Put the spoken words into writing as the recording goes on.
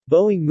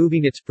Boeing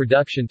moving its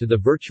production to the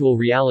virtual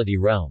reality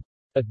realm.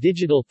 A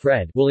digital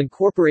thread will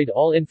incorporate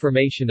all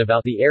information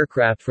about the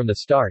aircraft from the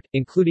start,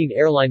 including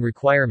airline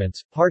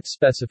requirements, parts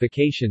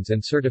specifications and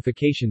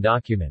certification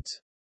documents.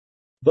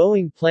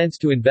 Boeing plans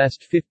to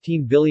invest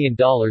 $15 billion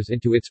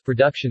into its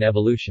production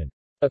evolution.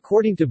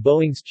 According to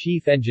Boeing's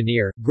chief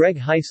engineer, Greg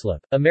Hyslop,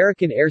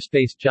 American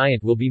aerospace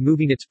giant will be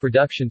moving its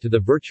production to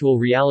the virtual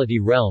reality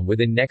realm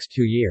within next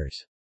 2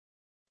 years.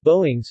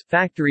 Boeing's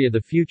Factory of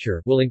the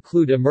Future will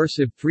include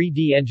immersive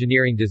 3D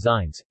engineering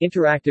designs,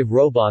 interactive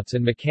robots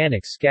and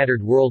mechanics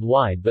scattered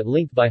worldwide but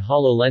linked by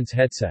HoloLens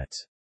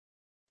headsets.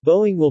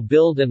 Boeing will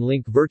build and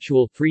link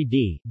virtual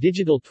 3D,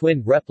 digital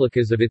twin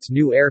replicas of its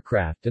new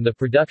aircraft and the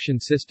production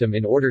system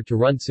in order to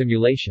run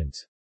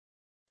simulations.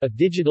 A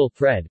digital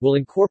thread will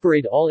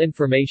incorporate all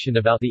information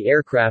about the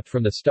aircraft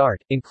from the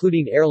start,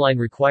 including airline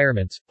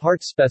requirements,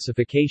 parts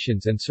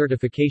specifications and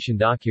certification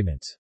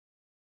documents.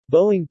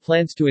 Boeing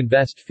plans to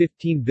invest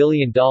 $15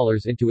 billion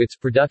into its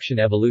production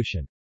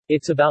evolution.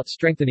 It's about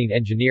strengthening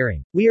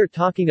engineering. We are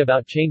talking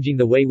about changing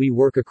the way we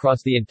work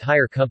across the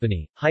entire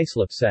company,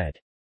 Hyslop said.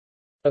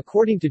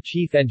 According to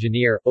chief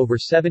engineer, over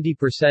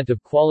 70%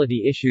 of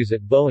quality issues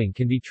at Boeing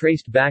can be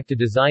traced back to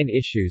design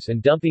issues,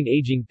 and dumping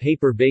aging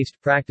paper-based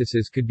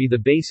practices could be the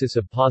basis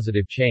of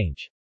positive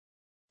change.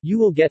 You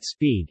will get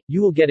speed,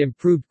 you will get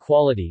improved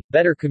quality,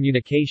 better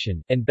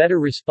communication, and better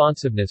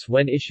responsiveness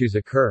when issues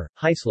occur,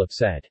 Hyslop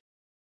said.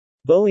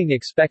 Boeing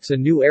expects a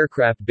new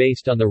aircraft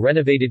based on the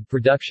renovated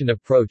production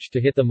approach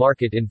to hit the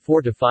market in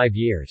 4 to 5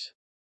 years.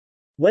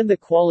 When the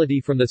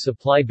quality from the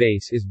supply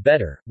base is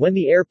better, when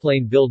the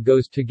airplane build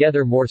goes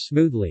together more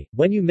smoothly,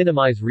 when you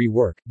minimize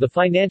rework, the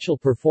financial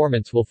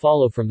performance will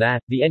follow from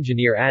that, the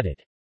engineer added.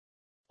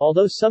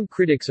 Although some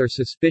critics are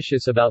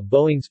suspicious about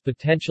Boeing's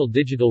potential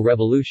digital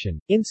revolution,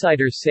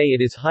 insiders say it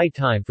is high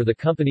time for the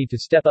company to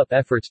step up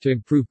efforts to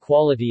improve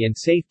quality and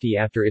safety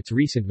after its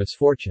recent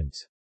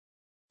misfortunes.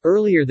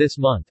 Earlier this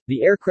month,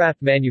 the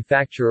aircraft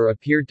manufacturer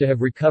appeared to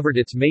have recovered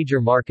its major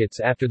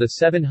markets after the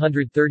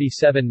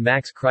 737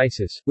 MAX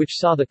crisis, which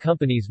saw the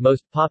company's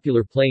most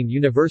popular plane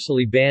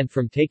universally banned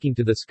from taking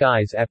to the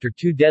skies after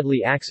 2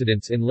 deadly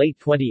accidents in late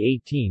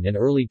 2018 and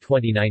early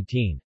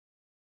 2019.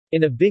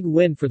 In a big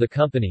win for the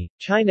company,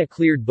 China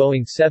cleared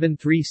Boeing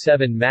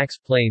 737 MAX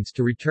planes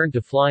to return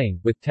to flying,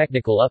 with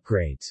technical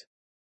upgrades.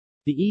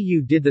 The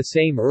EU did the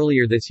same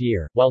earlier this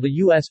year, while the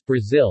US,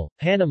 Brazil,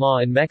 Panama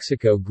and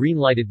Mexico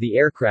greenlighted the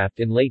aircraft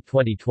in late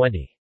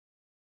 2020.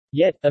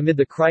 Yet, amid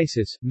the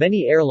crisis,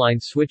 many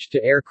airlines switched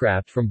to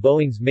aircraft from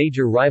Boeing's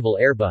major rival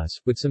Airbus,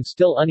 with some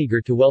still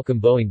uneager to welcome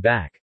Boeing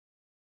back.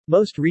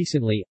 Most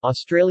recently,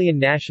 Australian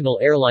national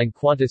airline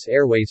Qantas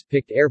Airways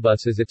picked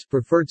Airbus as its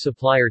preferred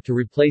supplier to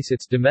replace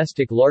its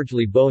domestic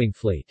largely Boeing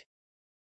fleet.